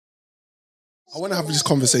I want to have this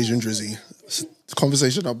conversation, Drizzy. It's a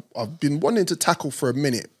conversation I've been wanting to tackle for a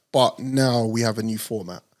minute, but now we have a new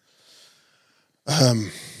format.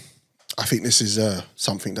 I think this is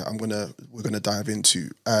something that we're gonna dive into,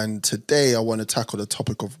 and today I want to tackle the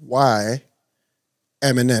topic of why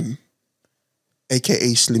Eminem,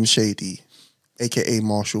 aka Slim Shady, aka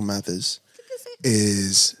Marshall Mathers,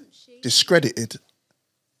 is discredited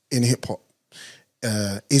in hip hop.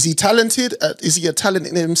 Is he talented? Is he a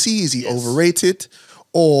talented MC? Is he overrated?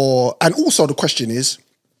 And also the question is,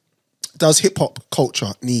 does hip hop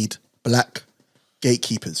culture need black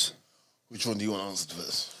gatekeepers? Which one do you want to answer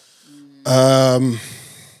first?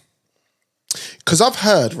 Because I've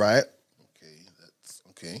heard, right?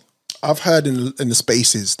 Okay. I've heard in the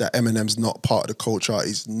spaces that Eminem's not part of the culture.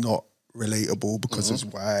 He's not relatable because he's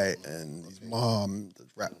white and his mom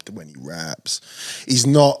rapped when he raps. He's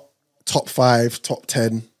not top 5, top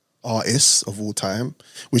 10 artists of all time,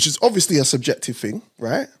 which is obviously a subjective thing,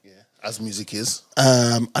 right? Yeah, as music is.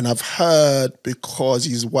 And I've heard because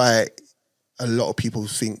he's white, a lot of people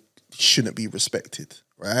think he shouldn't be respected,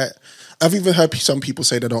 right? I've even heard some people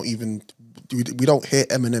say we don't hear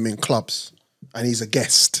Eminem in clubs and he's a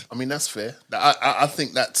guest. I mean, that's fair. I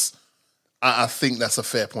think that's a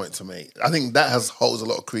fair point to make. I think that holds a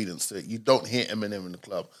lot of credence to it. You don't hear Eminem in the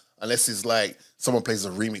club unless it's like someone plays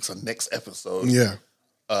a remix on next episode. Yeah.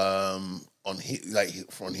 On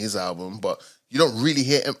his album, but you don't really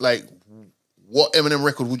hear like what Eminem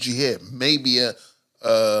record would you hear? Maybe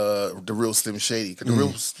the Real Slim Shady. Could the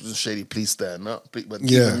Real Slim Shady please stand up? But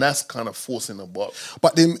even that's kind of forcing the box.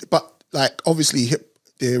 But like obviously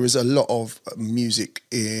there is a lot of music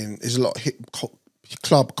there's a lot of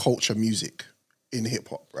club culture music in hip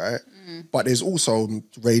hop, right? But there's also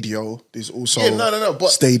radio. There's also but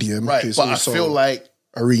stadium. Right, there's but also I feel like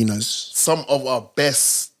arenas. Some of our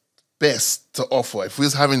best to offer. If we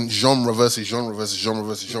was having genre versus genre versus genre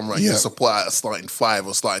versus genre, and you support at starting 5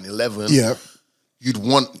 or starting 11, you'd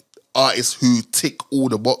want artists who tick all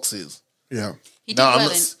the boxes. Yeah. He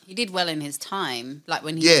did well in his time, like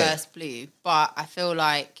when he first blew. But I feel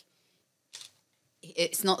like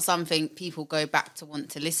it's not something people go back to want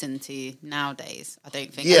to listen to nowadays. I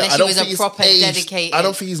don't think. Yeah, unless I don't he was think a proper dedicated. I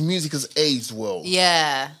don't think his music has aged well.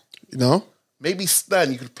 Yeah. You know? Maybe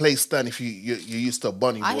Stan, you could play Stan if you're used to a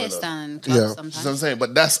Bunny Boiler. I hear Stan in clubs sometimes. You know what I'm saying?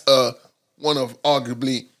 But that's one of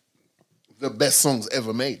arguably the best songs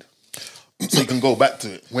ever made. So you can go back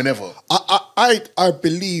to it whenever. I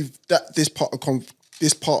believe that this part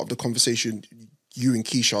of the conversation, you and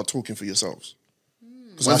Keisha are talking for yourselves.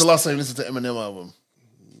 When's the last time you listened to Eminem album?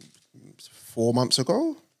 4 months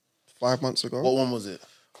ago? 5 months ago? What one was it?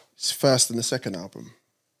 It's first and the second album.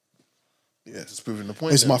 Yeah, just proving the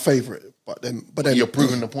point. It's my favourite, but then you're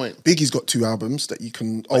proving the point. Biggie's got 2 albums that you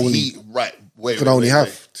can only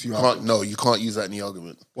have 2 albums. No, you can't use that in the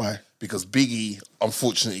argument. Why? Because Biggie,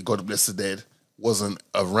 unfortunately, God bless the dead, wasn't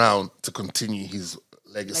around to continue his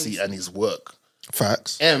legacy and his work.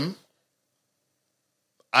 Facts.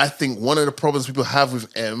 I think one of the problems people have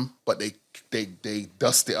with but they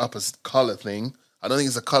dust it up as colour thing. I don't think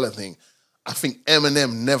it's a colour thing. I think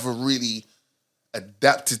Eminem never really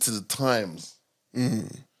adapted to the times.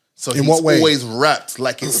 So in he's what way? Always rapped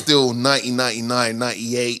like it's still 1999,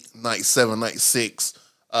 98, 97, 96.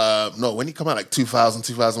 No, when he come out like 2000,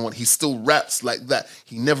 2001, he still raps like that.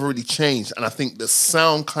 He never really changed. And I think the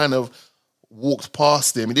sound kind of walked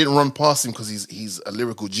past him. He didn't run past him because he's a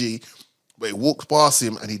lyrical G, but it walked past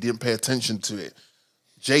him and he didn't pay attention to it.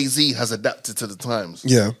 Jay-Z has adapted to the times.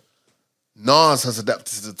 Yeah. Nas has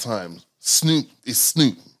adapted to the times. Snoop is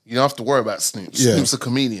Snoop. You don't have to worry about Snoop. Yeah. Snoop's a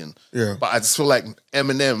comedian. Yeah. But I just feel like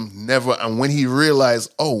Eminem never, and when he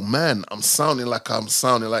realized, oh man, I'm sounding like I'm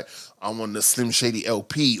on the Slim Shady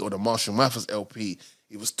LP or the Marshall Mathers LP,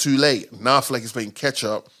 it was too late. Now I feel like he's playing catch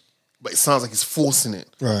up, but it sounds like he's forcing it.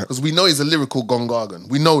 Right. Because we know he's a lyrical gongargan.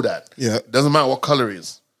 We know that. Yeah. Doesn't matter what color he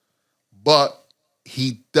is. But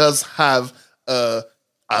he does have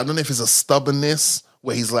I don't know if it's a stubbornness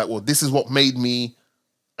where he's like, well, this is what made me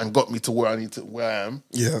and got me to where I am.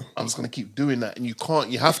 Yeah. I'm just gonna keep doing that. And you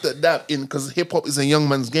have to adapt because hip hop is a young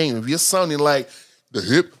man's game. If you're sounding like the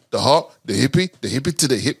hip, the hop, the hippie to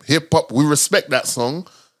the hip hop, we respect that song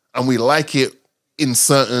and we like it in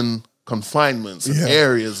certain confinements and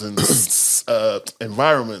areas and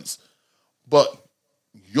environments. But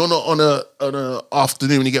you're not on a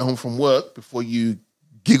afternoon when you get home from work before you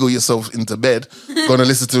giggle yourself into bed, gonna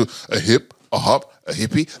listen to a hip, a hop, a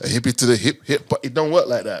hippie to the hip, but it don't work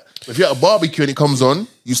like that. But if you're at a barbecue and it comes on,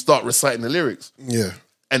 you start reciting the lyrics. Yeah.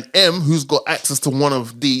 And who's got access to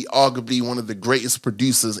arguably one of the greatest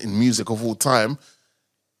producers in music of all time,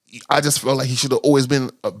 I just felt like he should have always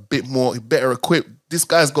been a bit more better equipped. This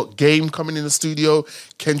guy's got game coming in the studio.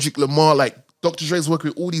 Kendrick Lamar, like Dr. Dre's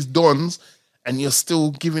working with all these dons, and you're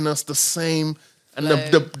still giving us the same and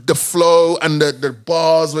the flow and the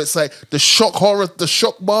bars. Where it's like the shock horror, the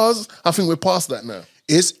shock bars. I think we're past that now.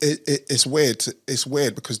 It's weird. It's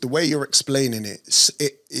weird because the way you're explaining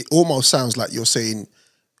it almost sounds like you're saying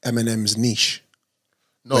Eminem's niche.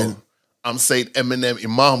 No, I'm saying Eminem,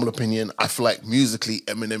 in my humble opinion, I feel like musically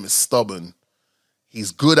Eminem is stubborn.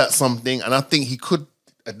 He's good at something, and I think he could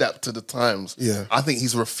adapt to the times. Yeah. I think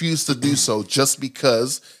he's refused to do so just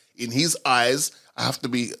because, in his eyes, I have to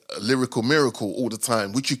be a lyrical miracle all the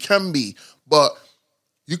time, which you can be, but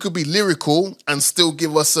you could be lyrical and still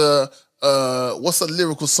give us what's a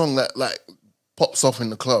lyrical song that like pops off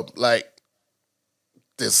in the club? Like,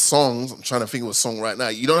 there's songs, I'm trying to think of a song right now.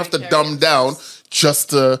 You don't have to dumb down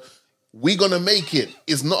just to, We Gonna Make It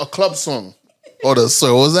is not a club song. So what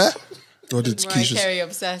was that? Or did Mariah Keisha's... Carey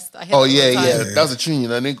obsessed. I hear Oh it all yeah, the time. yeah. That's a tune, you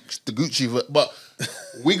know, the Gucci, but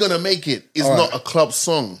We Gonna Make It is not a club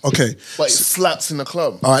song. Okay. But it slaps in the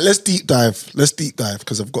club. All right, let's deep dive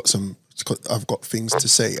because I've got things to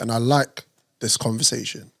say, and I like this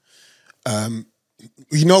conversation.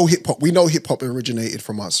 We know hip hop originated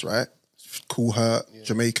from us, right? Cool Herc,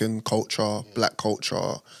 Jamaican culture, black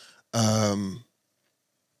culture,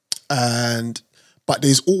 but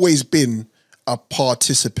there's always been a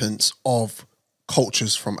participants of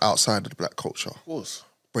cultures from outside of the black culture. Of course.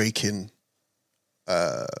 Breaking,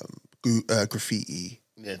 graffiti.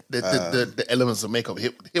 Yeah, the elements that make up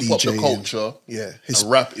hip hop, the culture. Yeah, and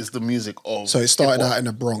rap is the music of. So it started out in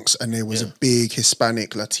the Bronx, and there was a big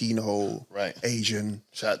Hispanic, Latino, Asian.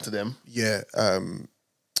 Shout out to them. Yeah,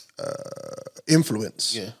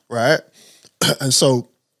 influence. Yeah, right. And so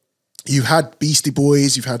you had Beastie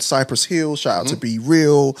Boys, you've had Cypress Hill. Shout out to Be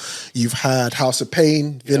Real. You've had House of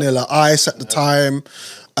Pain, Vanilla Ice at the time,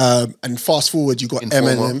 and fast forward, you got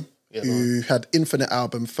Eminem, who had Infinite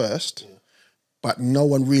album first. But no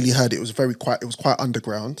one really heard it. It was quite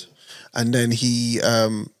underground. And then he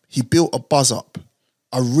built a buzz up,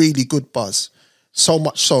 a really good buzz. So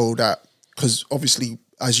much so that, because obviously,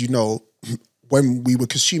 as you know, when we were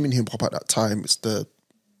consuming hip hop at that time, it's the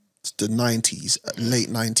 90s, late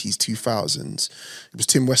 90s, 2000s. It was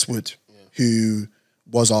Tim Westwood who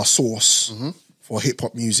was our source for hip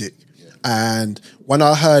hop music. Yeah. And when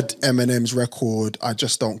I heard Eminem's record, I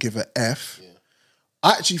Just Don't Give a F,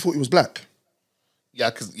 I actually thought he was black.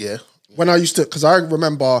 When I used to, because I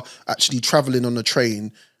remember actually traveling on the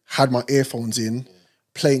train, had my earphones in,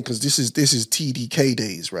 playing, because this is TDK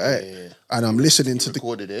days, right? Yeah. And I'm listening to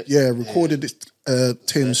recorded it. Yeah, recorded it,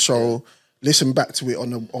 Tim's show, listened back to it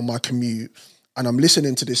on my commute, and I'm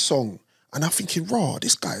listening to this song, and I'm thinking, raw,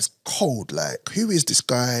 this guy's cold. Like, who is this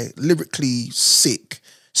guy? Lyrically sick,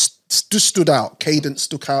 just stood out. Cadence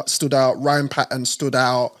stood out. Rhyme pattern stood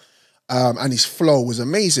out, and his flow was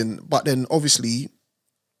amazing. But then obviously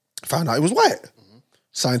found out he was white.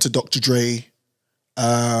 Signed to Dr. Dre,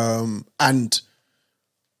 and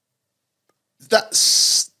that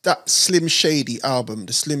Slim Shady album,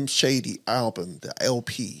 the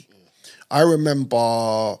LP. I remember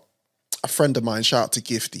a friend of mine, shout out to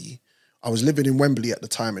Gifty. I was living in Wembley at the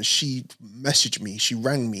time, and she messaged me. She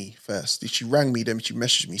rang me first. She rang me, then she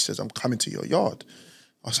messaged me, says, "I'm coming to your yard."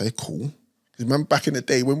 I say, cool. Because remember back in the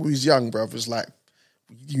day when we was young, bruv, it was like,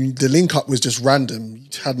 the link up was just random. You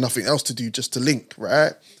had nothing else to do, just to link,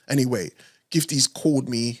 right? Anyway, Gifties called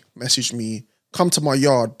me, messaged me, come to my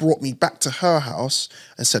yard, brought me back to her house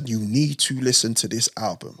and said, "You need to listen to this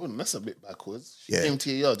album." Oh, that's a bit backwards. She came to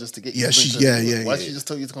your yard just to get you. Why did she just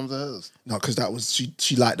tell you to come to hers? No, because that was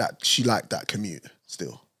she liked that commute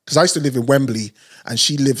still. Because I used to live in Wembley and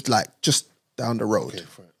she lived like just down the road. Okay,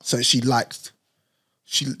 so she liked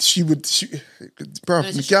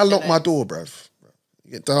bruv, you gotta lock my door, bruv.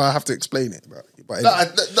 Don't I have to explain it, bro? But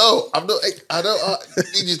no, I'm not. I don't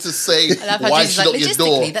need you to say why she locked your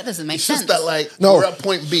door. That doesn't make sense. sense. Just that, like, we're at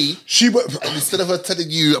point B. And instead of her telling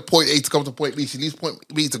you at point A to come to point B, she leaves point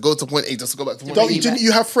B to go to point A just to go back to point B. Didn't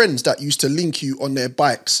you have friends that used to link you on their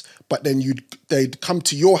bikes, but then they'd come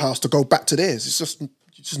to your house to go back to theirs? It's just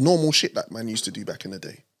normal shit that man used to do back in the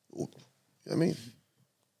day. You know what I mean?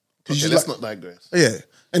 Okay, let's not digress. Yeah.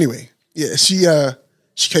 Anyway, yeah,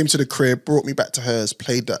 she came to the crib, brought me back to hers,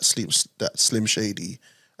 played that Slim Shady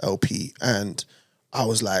LP, and I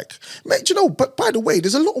was like, mate, you know, but by the way,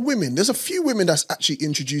 there's a few women that's actually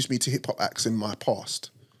introduced me to hip-hop acts in my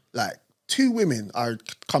past. Like, 2 women are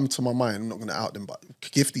come to my mind, I'm not going to out them, but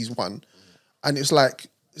Gifty's one. And it's like,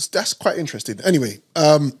 that's quite interesting. Anyway.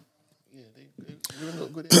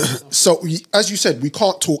 So, as you said, we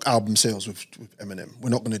can't talk album sales with Eminem. We're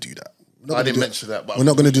not going to do that. I didn't mention that. But we're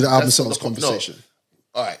not going to do the album that's sales conversation.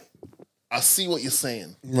 No. All right. I see what you're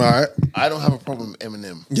saying. Right. I don't have a problem with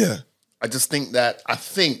Eminem. Yeah. I just think that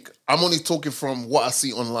I'm only talking from what I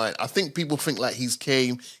see online. I think people think like he's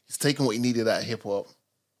taken what he needed out of hip hop,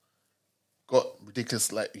 got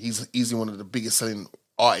ridiculous. Like he's easily one of the biggest selling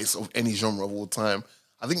artists of any genre of all time.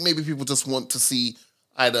 I think maybe people just want to see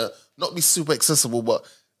either not be super accessible, but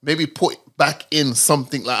maybe put back in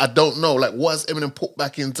something like, I don't know, like what has Eminem put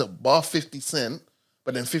back into bar 50 Cent,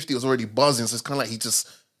 but then 50 was already buzzing, so it's kind of like he just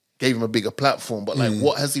gave him a bigger platform, but like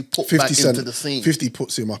what has he put back into the scene? 50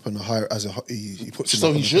 puts him up on a higher, he puts him so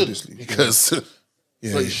up he should, because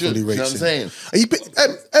yeah, so he should, you know what I'm saying?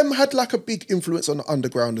 M had like a big influence on the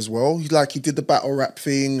underground as well. He did the battle rap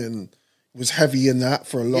thing and was heavy in that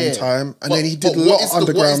for a long time. And then he did a lot of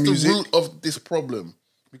underground music. What is the root of this problem?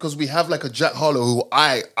 Because we have like a Jack Harlow who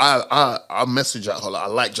I mess with Jack Harlow. I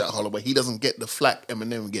like Jack Harlow, but he doesn't get the flack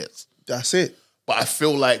Eminem gets. That's it. But I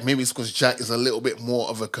feel like maybe it's because Jack is a little bit more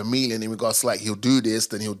of a chameleon in regards to like he'll do this,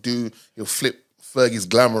 then he'll flip Fergie's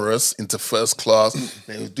Glamorous into First Class,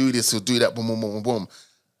 then he'll do this, he'll do that, boom, boom, boom, boom, boom.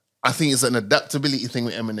 I think it's an adaptability thing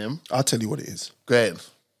with Eminem. I'll tell you what it is. Go ahead.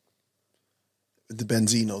 The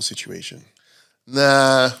Benzino situation.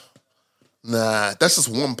 Nah, that's just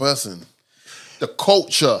one person. The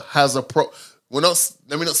culture has let me not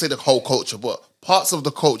say the whole culture, but parts of the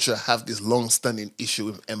culture have this long-standing issue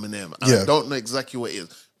with Eminem. And I don't know exactly what it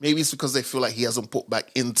is. Maybe it's because they feel like he hasn't put back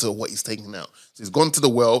into what he's taking out. So he's gone to the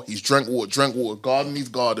well, he's drank water, garden his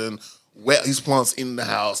garden, wet his plants in the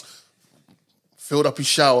house, filled up his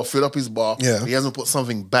shower, filled up his bar. Yeah. He hasn't put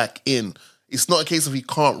something back in. It's not a case of he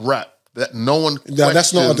can't rap. That no one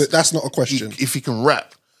that's not a question. If he can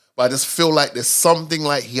rap. But I just feel like there's something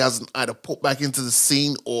like he hasn't either put back into the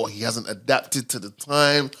scene or he hasn't adapted to the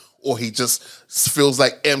time or he just feels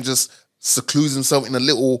like M just secludes himself in a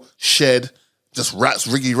little shed, just raps,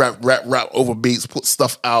 riggy rap over beats, puts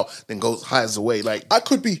stuff out, then hides away. Like I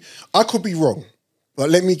could be wrong, but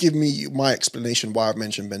let me give me my explanation why I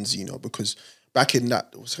mentioned Benzino, because back in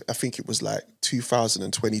that, I think it was like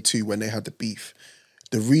 2022 when they had the beef.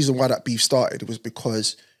 The reason why that beef started was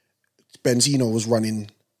because Benzino was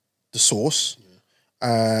running the Source,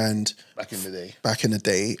 and back in the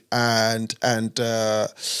day, and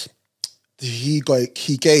he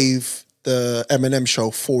gave the Eminem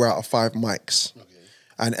show 4 out of 5 mics,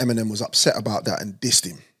 and Eminem was upset about that and dissed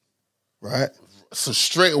him, right? So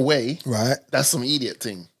straight away, right, that's some idiot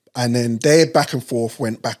thing. And then they went back and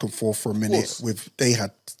forth for a minute. They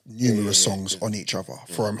had numerous songs on each other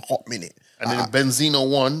for a hot minute. And then Benzino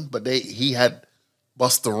won, but he had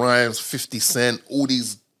Busta Rhymes, 50 Cent, all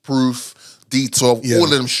these Proof, D12, all of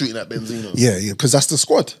them shooting at Benzino. Yeah, because that's the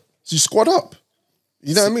squad. So you squad up.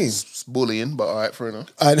 You know what I mean? It's bullying, but all right, fair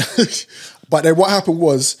enough. And but then what happened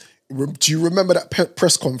was, do you remember that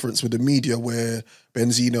press conference with the media where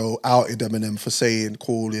Benzino outed Eminem for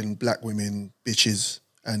calling black women bitches?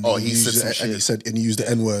 And he used the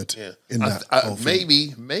N-word in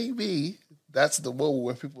that. Maybe that's the moment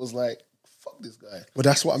where people was like, fuck this guy. Well,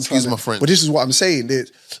 that's what I'm Excuse my French. But this is what I'm saying.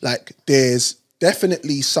 There's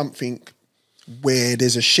definitely something where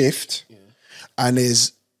there's a shift, and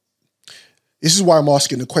this is why I'm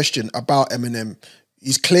asking the question about Eminem.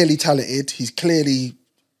 He's clearly talented. He's clearly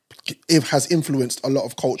has influenced a lot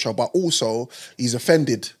of culture, but also he's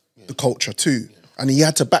offended the culture too. And he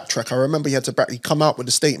had to backtrack. I remember he come out with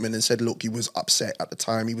a statement and said, look, he was upset at the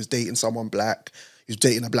time. He was dating someone black. He was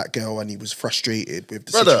dating a black girl and he was frustrated with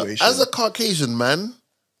the situation. As a Caucasian man,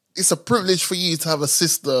 it's a privilege for you to have a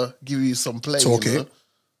sister give you some play. Talking. You know?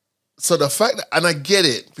 So the fact that, and I get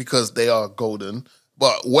it because they are golden,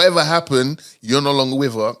 but whatever happened, you're no longer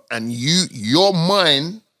with her, and your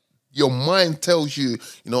mind tells you,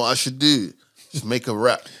 you know what I should do? Just make a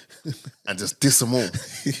rap and just diss them all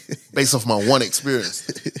based off my one experience.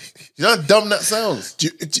 You know how dumb that sounds?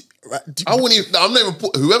 I wouldn't even. I'm not even.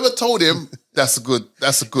 Whoever told him that's a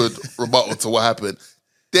good rebuttal to what happened.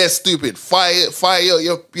 They're stupid. Fire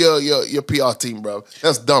your PR team, bro.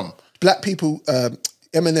 That's dumb. Black people.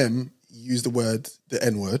 Eminem used the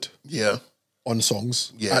N-word. Yeah. On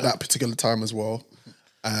songs at that particular time as well.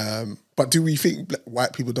 But do we think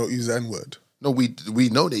white people don't use the N-word? No, we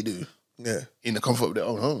know they do. Yeah. In the comfort of their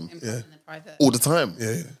own home. In the private. All the time.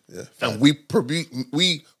 Yeah. And we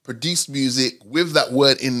produce music with that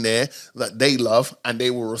word in there that they love, and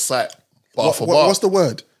they will recite bar for bar. What's the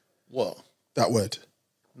word? What? That word.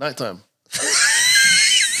 Nighttime.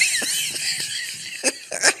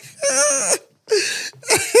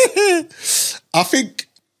 I think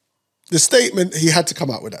the statement, he had to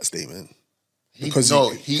come out with that statement. He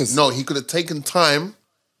could have taken time.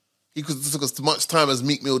 He could have took as much time as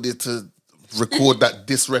Meek Mill did to record that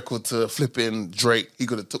diss record to flipping Drake. He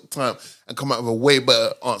could have took time and come out with a way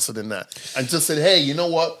better answer than that. And just said, hey, you know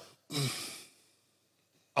what?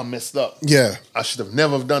 I messed up. Yeah. I should have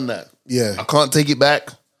never have done that. Yeah. I can't take it back.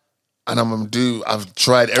 And I've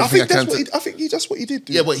tried everything I can. I think that's what he did.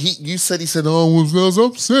 Dude. Yeah, but he said, oh, I was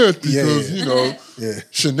upset because,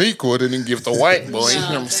 Shaniqua didn't give the white boy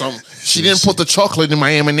some. She didn't put the chocolate in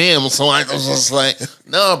my M&M, so I was just like,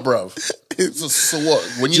 nah, bro. So what?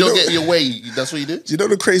 When you don't get your way, that's what you do? Do you know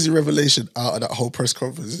the crazy revelation out of that whole press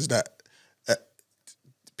conference is that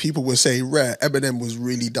people were saying, Eminem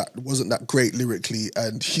wasn't that great lyrically,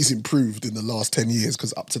 and he's improved in the last 10 years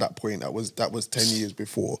because up to that point, that was 10 years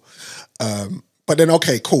before. But then,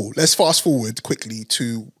 okay, cool. Let's fast forward quickly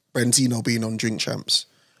to Benzino being on Drink Champs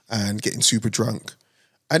and getting super drunk,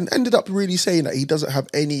 and ended up really saying that he doesn't have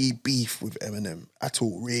any beef with Eminem at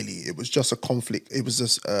all, really. It was just a conflict. It was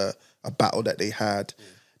just a battle that they had.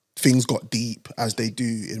 Things got deep, as they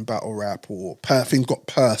do in battle rap, or things got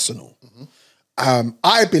personal.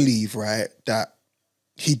 I believe, right, that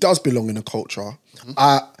he does belong in a culture.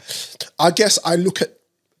 I guess I look at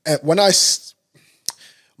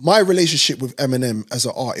my relationship with Eminem as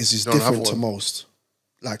an artist is different to most.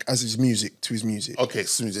 Like as his music, to his music. Okay,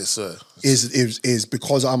 sir. Is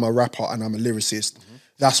because I'm a rapper and I'm a lyricist.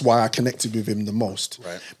 That's why I connected with him the most.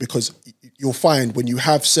 Right. Because you'll find when you've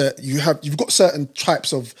got certain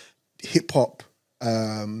types of hip hop.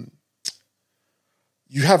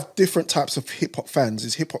 You have different types of hip hop fans.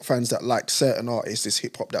 There's hip hop fans that like certain artists. There's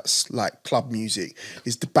hip hop that's like club music.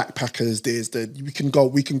 There's the backpackers. We can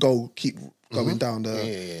go keep going down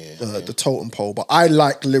the totem pole. But I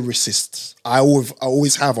like lyricists. I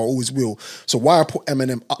always have. I always will. So why I put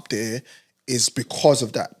Eminem up there is because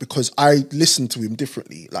of that. Because I listen to him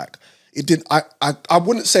differently. Like it didn't. I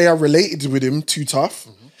wouldn't say I related with him too tough.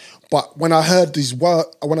 But when I heard the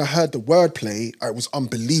wordplay, it was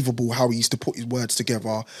unbelievable how he used to put his words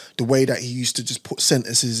together, the way that he used to just put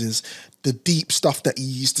sentences, the deep stuff that he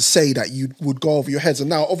used to say that you would go over your heads. And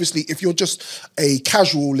now, obviously, if you're just a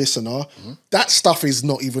casual listener, that stuff is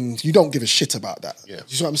not even, you don't give a shit about that. Yeah.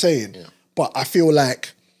 You see what I'm saying? Yeah. But I feel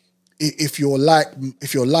like if you're like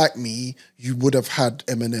me, you would have had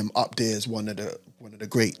Eminem up there as one of the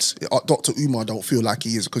greats. Dr. Umar don't feel like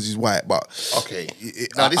he is because he's white, but okay.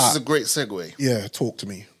 Now this is a great segue. Yeah, talk to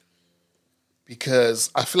me. Because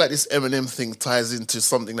I feel like this Eminem thing ties into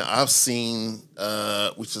something that I've seen,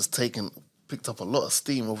 which has picked up a lot of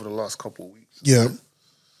steam over the last couple of weeks. Yeah.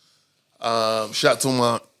 Shout out to all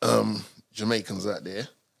my Jamaicans out there.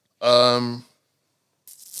 How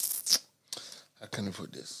can I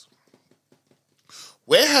put this?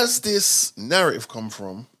 Where has this narrative come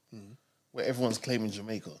from where everyone's claiming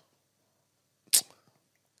Jamaica?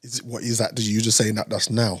 What is that? You just saying that's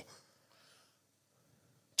now?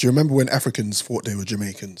 Do you remember when Africans thought they were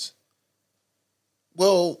Jamaicans?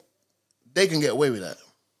 Well, they can get away with that.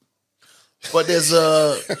 But there's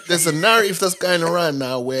a narrative that's going around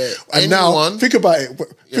now where now think about it.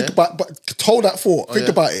 But hold that thought. Think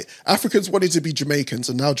about it. Africans wanted to be Jamaicans,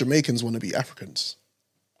 and now Jamaicans want to be Africans.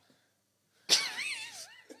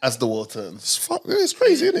 As the war turns. It's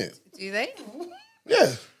crazy, isn't it? Do they?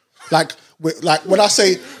 Yeah. Like when I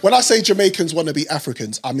say Jamaicans want to be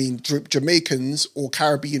Africans, I mean Jamaicans or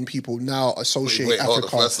Caribbean people now associate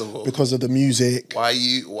Africa because of the music. Why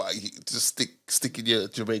you just stick in your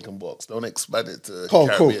Jamaican box? Don't expand it to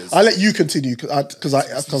Caribbean. Cool. I'll let you continue because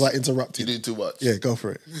I interrupted. You do too much. Yeah, go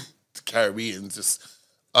for it. Caribbean just.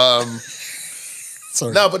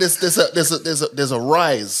 Sorry. No, but there's a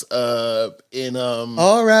rise in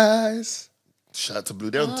All rise. Shout out to Blue.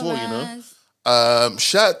 They're on tour, you know.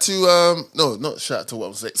 Shout out to not shout out to what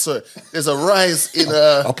I'm saying. Sorry, there's a rise in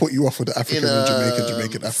I'll put you off with the African and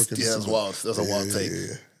Jamaican African. Yeah, that's wild. That's a wild take.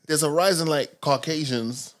 Yeah. There's a rise in like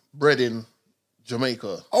Caucasians bred in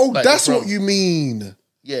Jamaica. Oh, like, that's what you mean.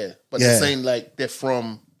 Yeah, but they're saying like they're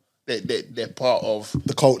from they're part of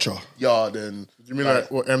the culture. Yard and you mean like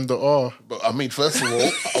what M the R? But I mean, first of all,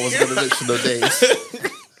 I was gonna mention the days.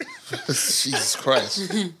 Jesus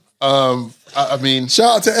Christ. I mean,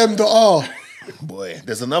 shout out to M.R. Boy,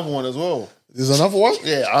 there's another one as well. There's another one?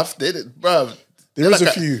 Yeah, I've did it, bro. There is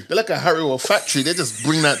a few. They're like a Harry factory. They just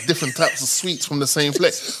bring out different types of sweets from the same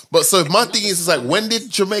place. But so my thing is like, when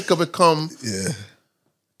did Jamaica become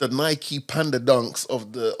the Nike Panda Dunks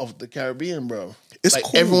of the Caribbean, bro? It's like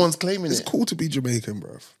cool. Everyone's claiming it's it. It's cool to be Jamaican,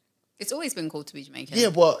 bro. It's always been cool to be Jamaican.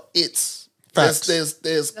 Yeah, but it's facts. There's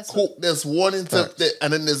wanting to,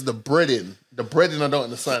 and then there's the breading. The breading I don't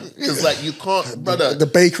understand. Because like you can't, brother. The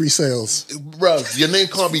bakery sales. Bro, your name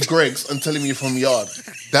can't be Greg's and telling me you're from Yard.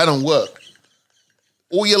 That don't work.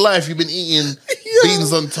 All your life you've been eating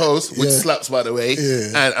beans on toast, which slaps by the way,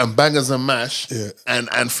 and bangers and mash,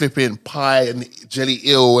 and flipping pie and jelly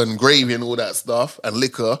eel and gravy and all that stuff and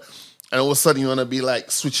liquor. And all of a sudden you want to be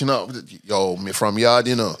like switching up. Yo, me from Yard,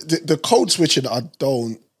 you know. The code switching, I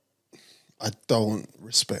don't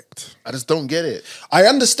respect. I just don't get it. I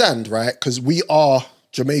understand, right? Because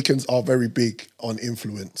Jamaicans are very big on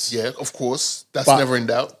influence. Yeah, of course. That's never in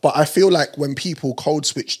doubt. But I feel like when people code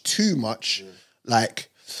switch too much, like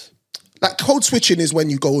code switching is when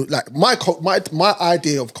you go, like my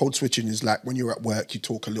idea of code switching is like when you're at work, you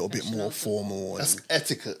talk a little bit more formal. That's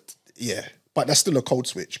etiquette. Yeah. But that's still a code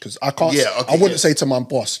switch because I can't. Yeah, okay, I wouldn't say to my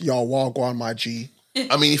boss, "Yo, go on my G."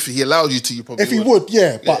 I mean, if he allowed you to, you probably. If he would,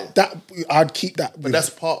 yeah. But I'd keep that. But that's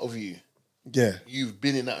part of you. Yeah, you've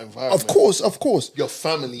been in that environment. Of course. Your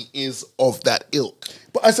family is of that ilk.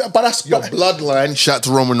 But that's your bloodline. Shout out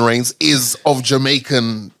to Roman Reigns is of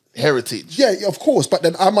Jamaican heritage. Yeah, of course. But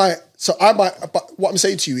then I might. But what I'm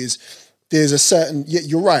saying to you is, there's a certain. Yeah,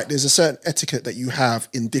 you're right. There's a certain etiquette that you have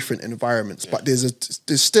in different environments. But there's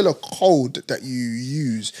still a code that you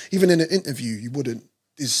use. Even in an interview, you wouldn't.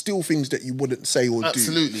 There's still things that you wouldn't say or do.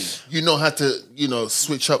 Absolutely. You know how to,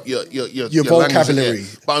 switch up your vocabulary.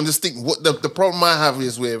 But I'm just thinking, what the problem I have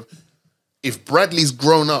is with, if Bradley's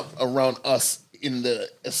grown up around us in the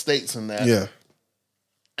estates and that,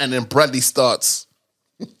 and then Bradley starts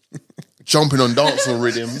jumping on dancehall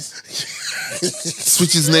rhythms,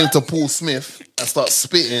 switches his name to Paul Smith and starts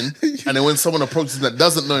spitting, and then when someone approaches him that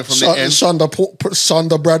doesn't know him from the end,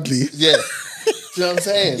 Shonda Bradley. Yeah. Do you know what I'm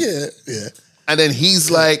saying? Yeah. And then he's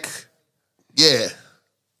like, yeah,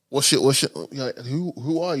 what's your like,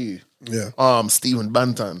 who are you? Yeah. Stephen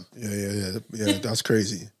Banton. Yeah, that's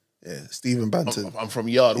crazy. Yeah, Stephen Banton. I'm from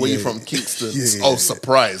Yard. Where you from? Kingston.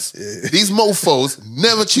 Surprise. Yeah. These mofos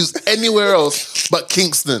never choose anywhere else but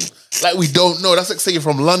Kingston. Like we don't know. That's like saying you're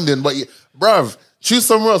from London, but bruv, choose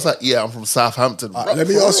somewhere else. Like, yeah, I'm from Southampton. Let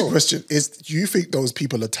me ask you a question. Do you think those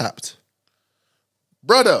people are tapped?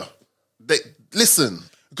 Brother, listen.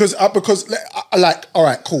 Because all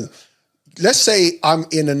right, cool. Let's say I'm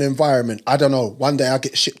in an environment, I don't know, one day I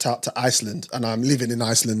get shipped out to Iceland and I'm living in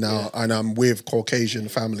Iceland now and I'm with Caucasian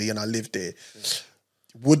family and I live there.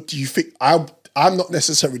 Would you think, I'm not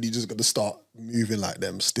necessarily just going to start moving like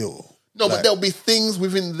them still? No, but there'll be things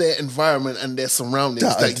within their environment and their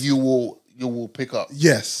surroundings that you will pick up.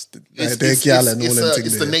 Yes, their gal and all them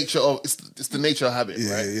things. It's the nature of habit,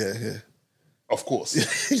 right? Yeah. Of course.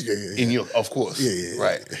 Of course. Yeah.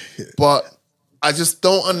 Right. Yeah. But I just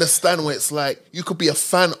don't understand where it's like, you could be a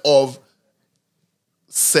fan of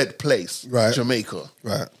said place, right. Jamaica.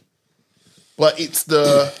 Right. But it's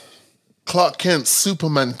the Clark Kent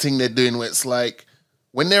Superman thing they're doing where it's like,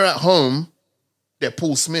 when they're at home, they're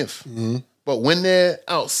Paul Smith. Mm-hmm. But when they're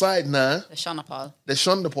outside now, they're Shonda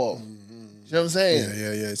Paul. Mm-hmm. You know what I'm saying?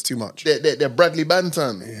 Yeah, it's too much. They're Bradley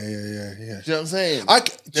Banton. Yeah. You know what I'm saying?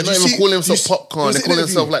 They're not even calling themselves popcorn. They're calling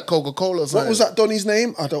themselves like Coca-Cola or something. What was that Donny's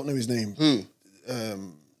name? I don't know his name. Who?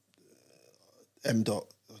 M. Dot.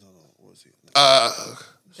 I don't know. What was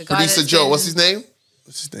he? Producer Joe. What's his name?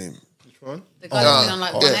 What's his name? Which one? The guy that's been on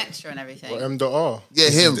like One Extra and everything. M. R. Yeah,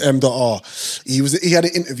 him. M. R. He had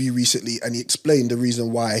an interview recently and he explained the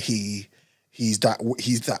reason why he's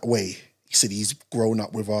that way. He said he's grown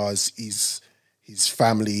up with us. His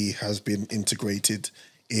family has been integrated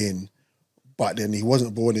in, but then he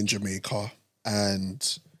wasn't born in Jamaica,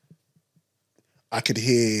 and I could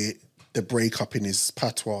hear the breakup in his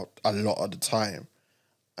patois a lot of the time,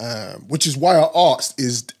 which is why I asked: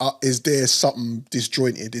 Is there something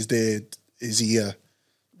disjointed? Is he a?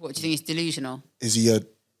 What do you think is delusional? Is he a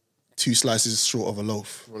 2 slices short of a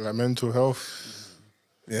loaf? Well, like mental health.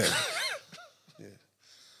 Yeah.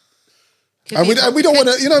 And we don't want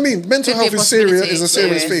to, you know what I mean? Mental health is a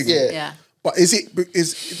serious thing. Yeah. But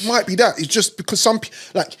it might be that. It's just because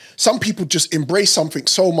some people just embrace something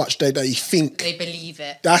so much that they think they believe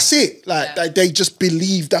it. That's it. They just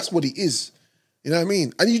believe that's what it is. You know what I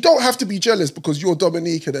mean? And you don't have to be jealous because you're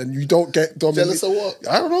Dominican and you don't get Dominican. Jealous of what?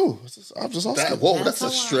 I don't know. I'm just asking. That's a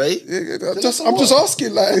straight. I'm just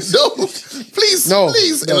asking. Like, no,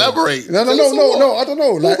 please elaborate. No. I don't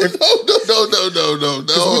know. Like,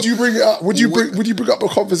 no. Would you bring it up? Would you bring up a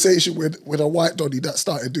conversation with a white Donny that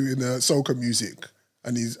started doing soca music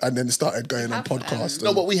and then started going on podcasts?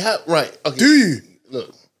 No, but we have right. Okay. Do you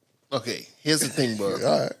look? Okay. Here's the thing, bro.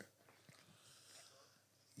 All right.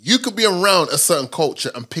 You could be around a certain culture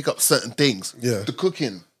and pick up certain things. Yeah. The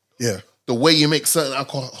cooking. Yeah. the way you make certain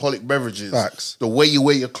alcoholic beverages, Facts. the way you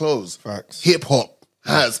wear your clothes. Facts. Hip hop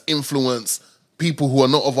has influenced people who are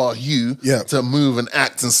not of our hue to move and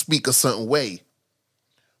act and speak a certain way.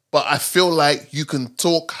 But I feel like you can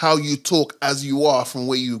talk how you talk as you are from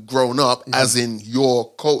where you've grown up, as in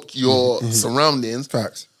your surroundings.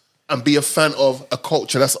 Facts. And be a fan of a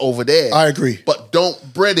culture that's over there. I agree. But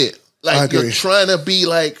don't bread it. Like you're trying to be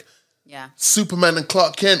like Superman and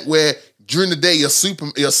Clark Kent, where during the day you're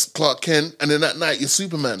Clark Kent, and then at night you're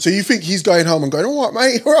Superman. So you think he's going home and going, all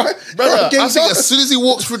right, mate, all right. Brother, I think as soon as he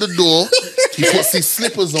walks through the door, he puts his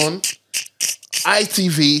slippers on,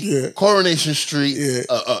 ITV, Coronation Street,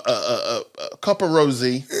 a cup of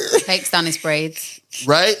rosé. Takes down his braids.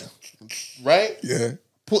 Right? Yeah.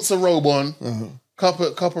 Puts a robe on, cup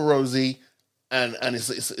of rosé, and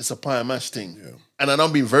it's a pie and mash thing. Yeah. And I know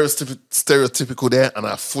I'm being very stereotypical there, and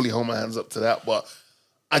I fully hold my hands up to that, but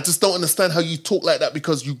I just don't understand how you talk like that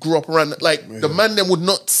because you grew up around the man then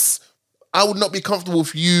I would not be comfortable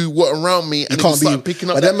if you were around me and you started picking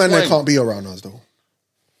up but that man twang. They can't be around us though.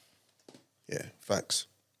 Yeah, facts.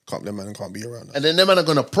 Them man can't be around us. And then them man are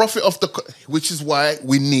gonna profit off which is why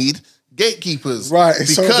we need gatekeepers. Right,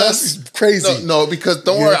 because so that's crazy. No, because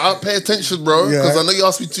don't worry, I'll pay attention, bro. Because I know you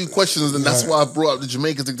asked me 2 questions, and that's why I brought up the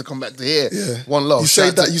Jamaican thing to come back to here. Yeah. One love. You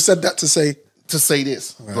said that to say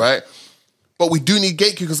this, right? But we do need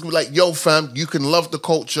gatekeepers. Be like, yo, fam, you can love the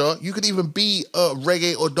culture. You could even be a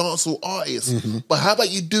reggae or dancehall artist. But how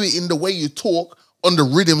about you do it in the way you talk on the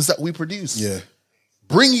rhythms that we produce? Yeah.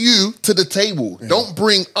 Bring you to the table. Yeah. Don't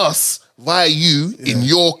bring us via you in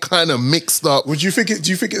your kind of mixed up. Do you think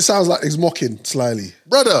it sounds like he's mocking slyly?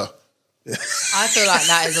 Brother. I feel like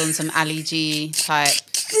that is on some Ali G type.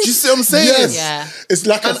 Do you see what I'm saying? Yes. Yeah. It's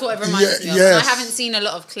like that's what it reminds me of. Yes. I haven't seen a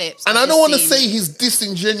lot of clips. And I don't want to say he's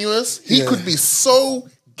disingenuous. He could be so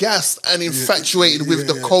gassed and infatuated with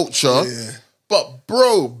the culture. Yeah. But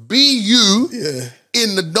bro, be you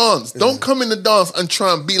in the dance. Don't come in the dance and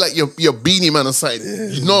try and be like your Beanie Man or something.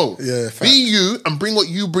 Be you and bring what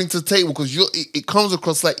you bring to the table, because it comes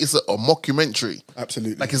across like it's a mockumentary.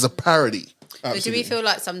 Absolutely. Like it's a parody. But do we feel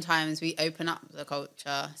like sometimes we open up the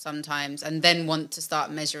culture sometimes and then want to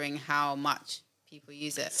start measuring how much people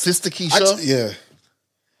use it? Sister Keisha?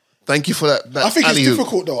 Thank you for that. I think it's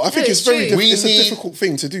difficult though. I think it's very difficult. It's a difficult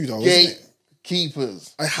thing to do though, isn't it?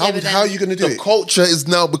 Gatekeepers. How are you going to do it? The culture has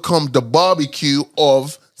now become the barbecue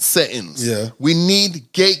of settings. Yeah. We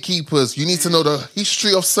need gatekeepers. You need to know the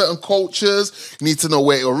history of certain cultures. You need to know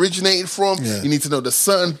where it originated from. Yeah. You need to know the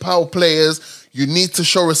certain power players. You need to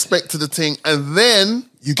show respect to the thing. And then,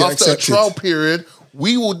 after a trial period,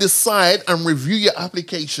 we will decide and review your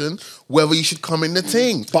application whether you should come in the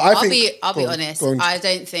thing. But I'll be honest. I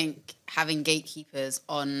don't think having gatekeepers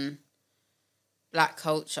on black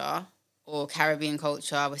culture or Caribbean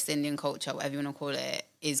culture, West Indian culture, whatever you want to call it,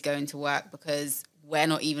 is going to work, because we're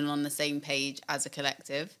not even on the same page as a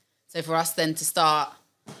collective. So for us then to start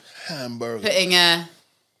putting a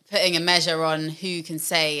measure on who can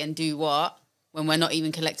say and do what, when we're not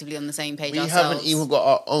even collectively on the same page ourselves. We haven't even got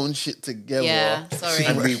our own shit together. Yeah, sorry.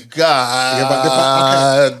 And we've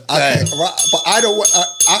got... But I don't want...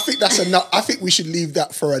 I think that's enough. I think we should leave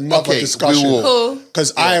that for another discussion. Cool.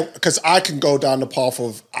 Because I can go down the path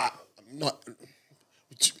of...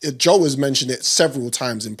 Joe has mentioned it several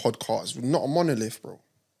times in podcasts. We're not a monolith, bro.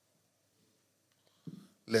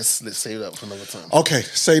 Let's save that for another time. Okay,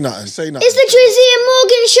 say nothing. It's the Tracy and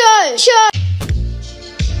Morgan Show.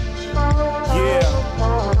 Yeah,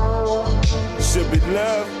 should be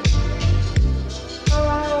love.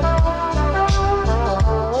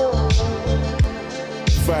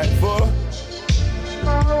 Fight for.